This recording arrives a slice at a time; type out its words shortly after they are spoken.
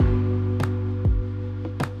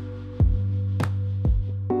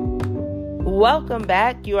Welcome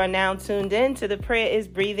back. You are now tuned in to the Prayer is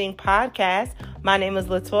Breathing podcast. My name is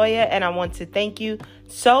Latoya, and I want to thank you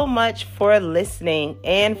so much for listening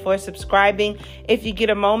and for subscribing. If you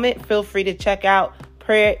get a moment, feel free to check out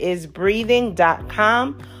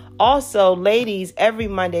prayerisbreathing.com. Also, ladies, every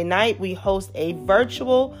Monday night we host a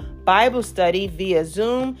virtual Bible study via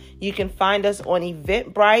Zoom. You can find us on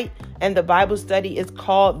Eventbrite, and the Bible study is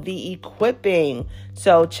called The Equipping.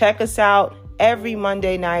 So check us out every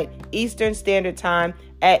Monday night, Eastern Standard Time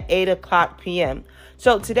at 8 o'clock p.m.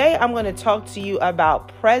 So today I'm going to talk to you about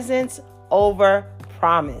presence over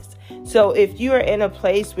promise. So if you are in a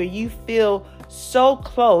place where you feel so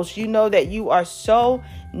close, you know that you are so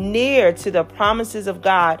near to the promises of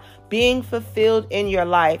God being fulfilled in your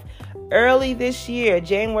life. Early this year,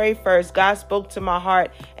 January 1st, God spoke to my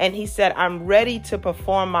heart and he said, I'm ready to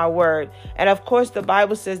perform my word. And of course, the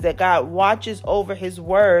Bible says that God watches over his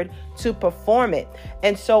word to perform it.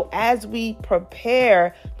 And so as we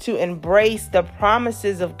prepare to embrace the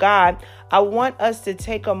promises of God, I want us to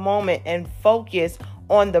take a moment and focus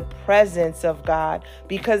on the presence of God,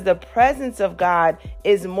 because the presence of God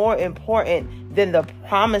is more important than the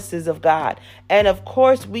promises of God. And of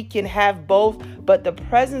course, we can have both, but the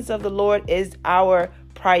presence of the Lord is our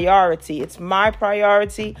priority. It's my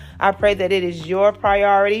priority. I pray that it is your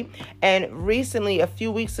priority. And recently, a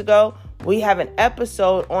few weeks ago, we have an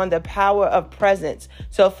episode on the power of presence.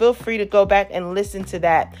 So feel free to go back and listen to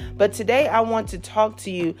that. But today I want to talk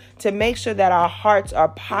to you to make sure that our hearts are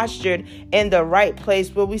postured in the right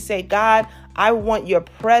place where we say, God, I want your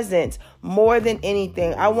presence more than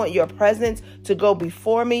anything. I want your presence to go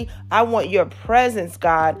before me. I want your presence,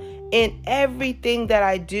 God, in everything that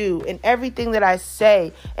I do, in everything that I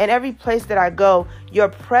say, in every place that I go. Your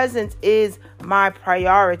presence is my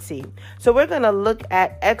priority. So we're going to look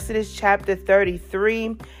at Exodus chapter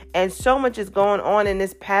 33. And so much is going on in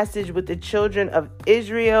this passage with the children of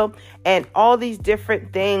Israel and all these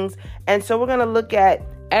different things. And so we're going to look at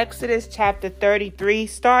Exodus chapter 33,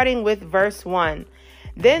 starting with verse 1.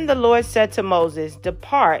 Then the Lord said to Moses,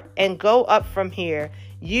 "Depart and go up from here,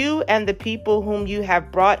 you and the people whom you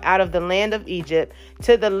have brought out of the land of Egypt,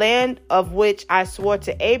 to the land of which I swore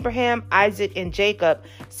to Abraham, Isaac, and Jacob,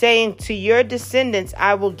 saying, to your descendants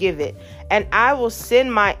I will give it. And I will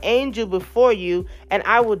send my angel before you, and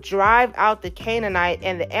I will drive out the Canaanite,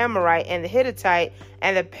 and the Amorite, and the Hittite,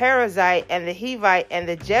 and the Perizzite, and the Hivite, and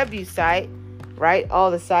the Jebusite," right?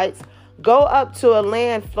 All the sites. "Go up to a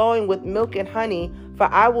land flowing with milk and honey, for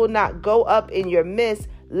I will not go up in your midst,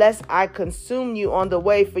 lest I consume you on the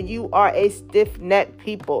way, for you are a stiff-necked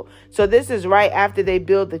people." So this is right after they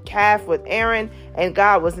built the calf with Aaron, and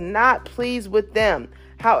God was not pleased with them.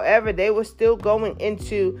 However, they were still going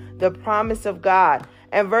into the promise of God.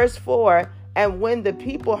 And verse 4, "And when the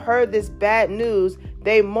people heard this bad news,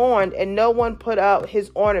 they mourned, and no one put out his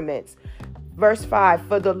ornaments." Verse 5,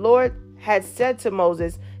 "For the Lord had said to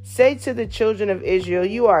Moses, say to the children of Israel,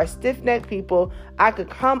 you are a stiff-necked people. I could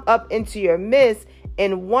come up into your midst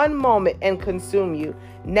in one moment and consume you.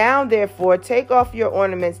 Now, therefore, take off your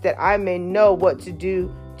ornaments that I may know what to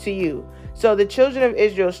do to you." So the children of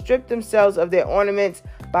Israel stripped themselves of their ornaments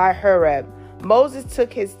by Horeb. Moses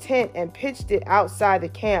took his tent and pitched it outside the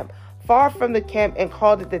camp, far from the camp, and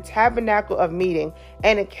called it the tabernacle of meeting.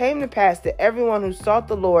 And it came to pass that everyone who sought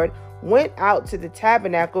the Lord went out to the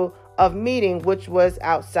tabernacle of meeting, which was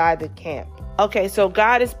outside the camp. Okay, so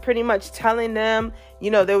God is pretty much telling them,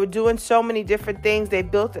 they were doing so many different things. They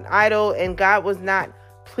built an idol and God was not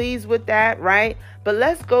pleased with that, right? But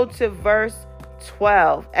let's go to verse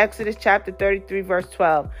 12, Exodus chapter 33, verse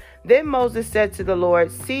 12. "Then Moses said to the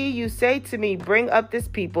Lord, see, you say to me, bring up this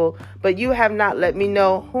people, but you have not let me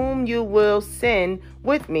know whom you will send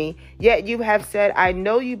with me. Yet you have said, I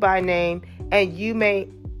know you by name, and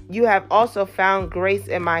you have also found grace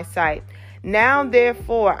in my sight. Now,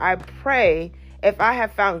 therefore, I pray, if I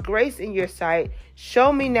have found grace in your sight,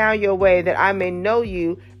 show me now your way, that I may know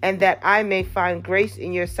you, and that I may find grace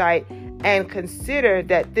in your sight, and consider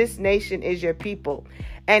that this nation is your people."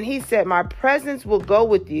 And he said, "My presence will go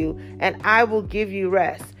with you, and I will give you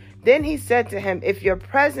rest." Then he said to him, "If your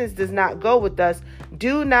presence does not go with us,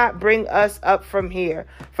 do not bring us up from here.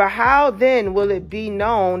 For how then will it be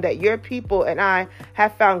known that your people and I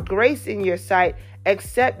have found grace in your sight,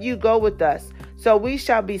 except you go with us? So we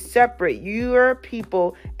shall be separate, your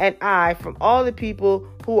people and I, from all the people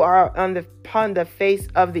who are upon the face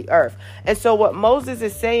of the earth." And so what Moses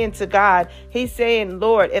is saying to God, he's saying,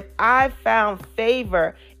 Lord, if I found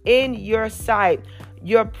favor in your sight,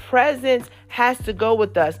 your presence has to go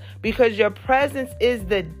with us, because your presence is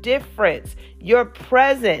the difference. Your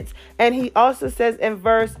presence. And he also says in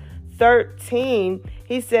verse 13,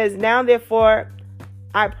 He says, now therefore,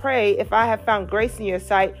 I pray, if I have found grace in your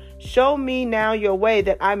sight, show me now your way,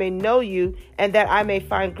 that I may know you, and that I may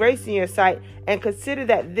find grace in your sight, and consider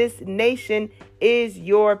that this nation is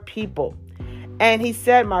your people. And he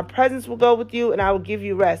said, my presence will go with you and I will give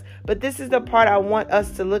you rest. But this is the part I want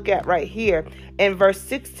us to look at right here in verse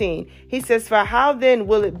 16. He says, for how then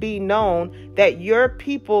will it be known that your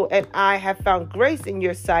people and I have found grace in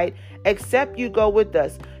your sight, except you go with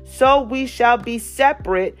us? So we shall be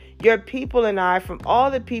separate, your people and I, from all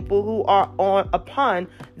the people who are upon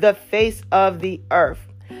the face of the earth.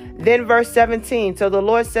 Then verse 17, so the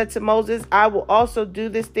Lord said to Moses, I will also do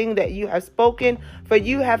this thing that you have spoken, for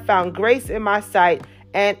you have found grace in my sight,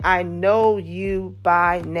 and I know you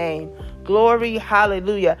by name. Glory,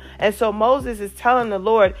 hallelujah. And so Moses is telling the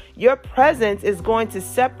Lord, your presence is going to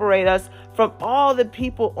separate us from all the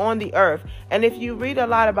people on the earth. And if you read a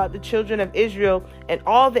lot about the children of Israel and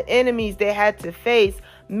all the enemies they had to face,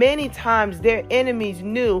 many times their enemies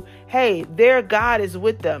knew, hey, their God is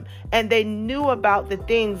with them. And they knew about the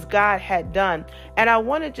things God had done. And I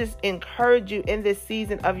want to just encourage you in this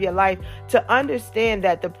season of your life to understand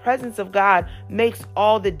that the presence of God makes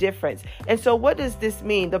all the difference. And so what does this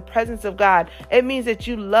mean? The presence of God. It means that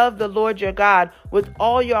you love the Lord your God with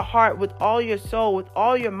all your heart, with all your soul, with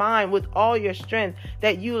all your mind, with all your strength,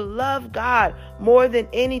 that you love God more than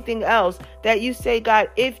anything else, that you say, God,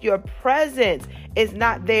 if your presence is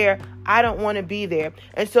not there, I don't want to be there.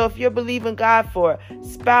 And so if you're believing God for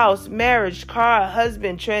spouse, marriage, car,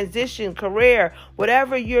 husband, transition, career,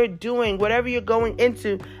 whatever you're doing, whatever you're going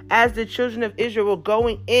into, as the children of Israel were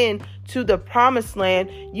going in to the promised land,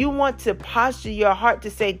 you want to posture your heart to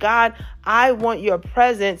say, God, I want your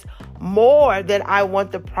presence more than I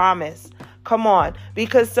want the promise. Come on,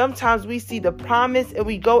 because sometimes we see the promise and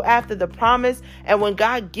we go after the promise. And when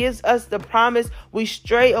God gives us the promise, we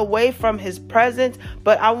stray away from his presence.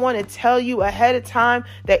 But I want to tell you ahead of time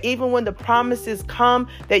that even when the promises come,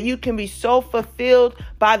 that you can be so fulfilled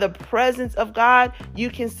by the presence of God. You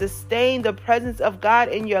can sustain the presence of God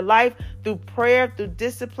in your life through prayer, through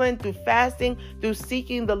discipline, through fasting, through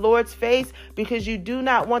seeking the Lord's face, because you do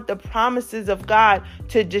not want the promises of God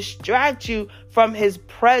to distract you from his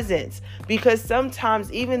presence. Because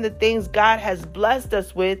sometimes even the things God has blessed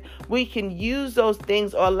us with, we can use those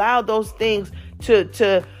things or allow those things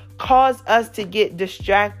to cause us to get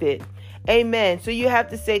distracted. Amen. So you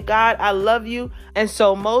have to say, God, I love you. And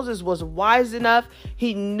so Moses was wise enough.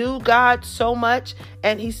 He knew God so much,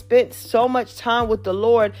 and he spent so much time with the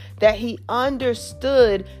Lord that he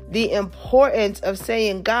understood the importance of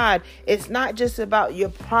saying, God, it's not just about your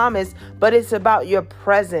promise, but it's about your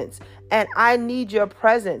presence. And I need your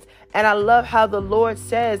presence. And I love how the Lord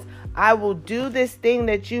says, I will do this thing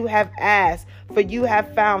that you have asked, for you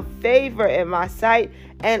have found favor in my sight,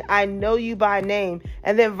 and I know you by name.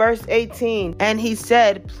 And then verse 18, and he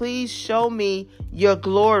said, please show me your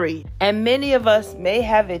glory. And many of us may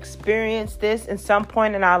have experienced this in some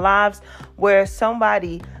point in our lives, where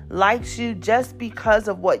somebody likes you just because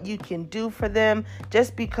of what you can do for them,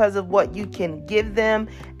 just because of what you can give them.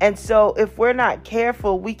 And so if we're not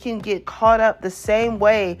careful, we can get caught up the same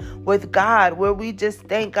way with God, where we just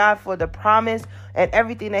thank God for the promise and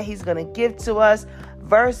everything that he's going to give to us,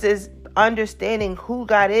 versus understanding who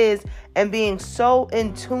God is and being so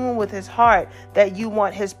in tune with his heart that you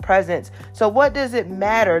want his presence. So what does it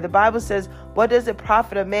matter? The Bible says, what does it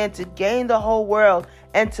profit a man to gain the whole world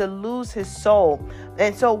and to lose his soul?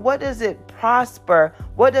 And so what does it prosper?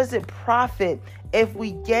 What does it profit if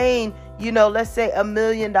we gain, let's say $1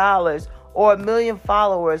 million or 1 million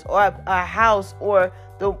followers or a house or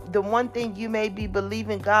the one thing you may be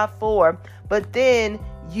believing God for, but then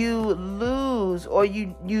you lose or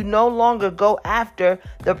you no longer go after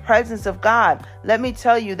the presence of God? Let me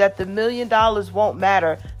tell you that the $1 million won't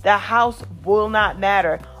matter. The house will not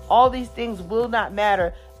matter. All these things will not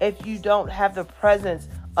matter if you don't have the presence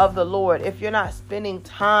of the Lord, if you're not spending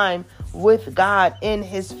time with God in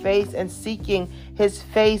his face and seeking his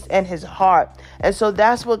face and his heart. And so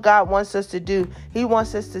that's what God wants us to do. He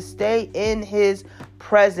wants us to stay in his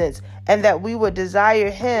presence, and that we would desire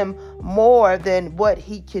him more than what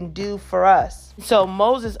he can do for us. So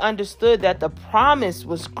Moses understood that the promise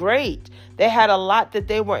was great. They had a lot that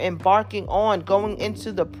they were embarking on going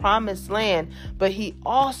into the promised land, but he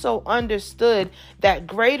also understood that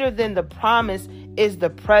greater than the promise is the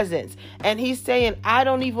presence. And he's saying, I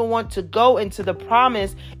don't even want to go into the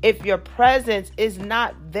promise if your presence is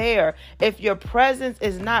not there. If your presence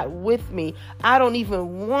is not with me, I don't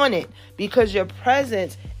even want it, because your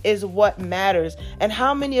presence is what matters. And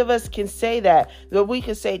how many of us can say that we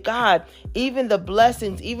can say, God, even the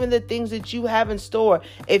blessings, even the things that you have in store,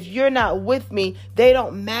 if you're not with me, they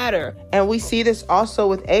don't matter. And we see this also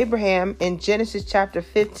with Abraham in Genesis chapter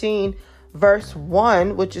 15, verse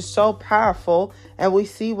 1, which is so powerful. And we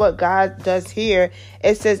see what God does here.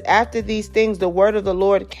 It says, after these things, the word of the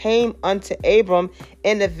Lord came unto Abram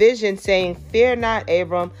in a vision, saying, fear not,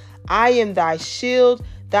 Abram, I am thy shield,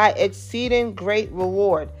 thy exceeding great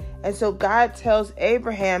reward. And so God tells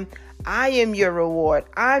Abraham, I am your reward.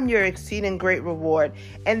 I'm your exceeding great reward.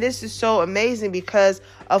 And this is so amazing because,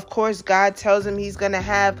 of course, God tells him he's going to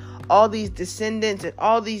have all these descendants and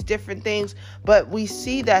all these different things. But we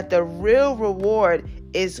see that the real reward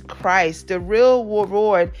is Christ. The real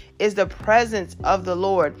reward is the presence of the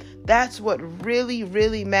Lord. That's what really,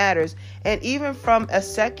 really matters. And even from a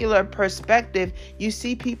secular perspective, you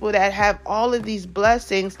see people that have all of these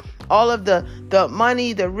blessings, all of the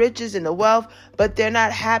money, the riches, and the wealth, but they're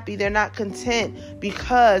not happy. They're not content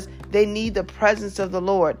because they need the presence of the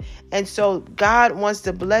Lord. And so God wants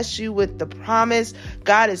to bless you with the promise.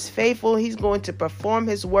 God is faithful. He's going to perform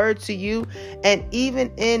his word to you. And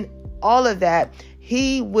even in all of that,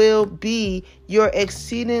 he will be your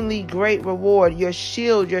exceedingly great reward, your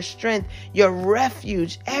shield, your strength, your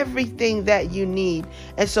refuge, everything that you need.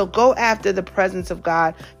 And so go after the presence of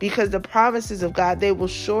God, because the promises of God, they will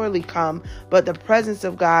surely come, but the presence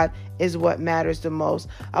of God is what matters the most.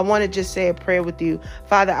 I want to just say a prayer with you.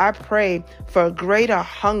 Father, I pray for a greater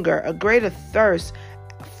hunger, a greater thirst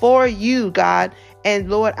for you, God.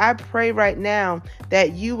 And Lord, I pray right now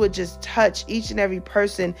that you would just touch each and every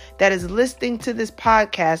person that is listening to this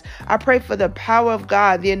podcast. I pray for the power of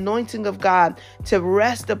God, the anointing of God to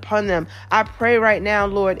rest upon them. I pray right now,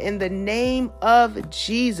 Lord, in the name of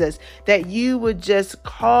Jesus, that you would just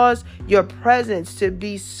cause your presence to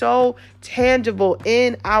be so tangible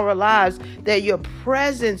in our lives, that your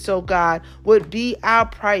presence, oh God, would be our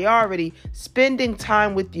priority, spending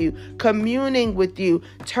time with you, communing with you,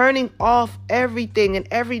 turning off everything and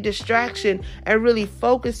every distraction and really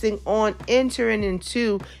focusing on entering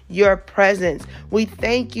into your presence. We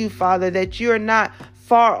thank you, Father, that you're not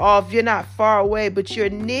far off, you're not far away, but you're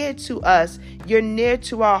near to us. You're near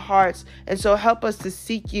to our hearts. And so help us to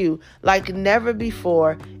seek you like never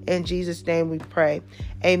before. In Jesus' name we pray.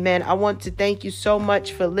 Amen. I want to thank you so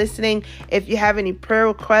much for listening. If you have any prayer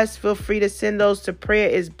requests, feel free to send those to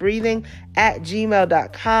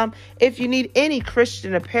prayerisbreathing@gmail.com. If you need any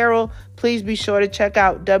Christian apparel, please be sure to check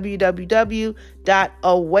out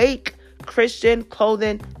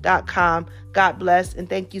www.awakechristianclothing.com. God bless, and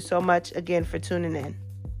thank you so much again for tuning in.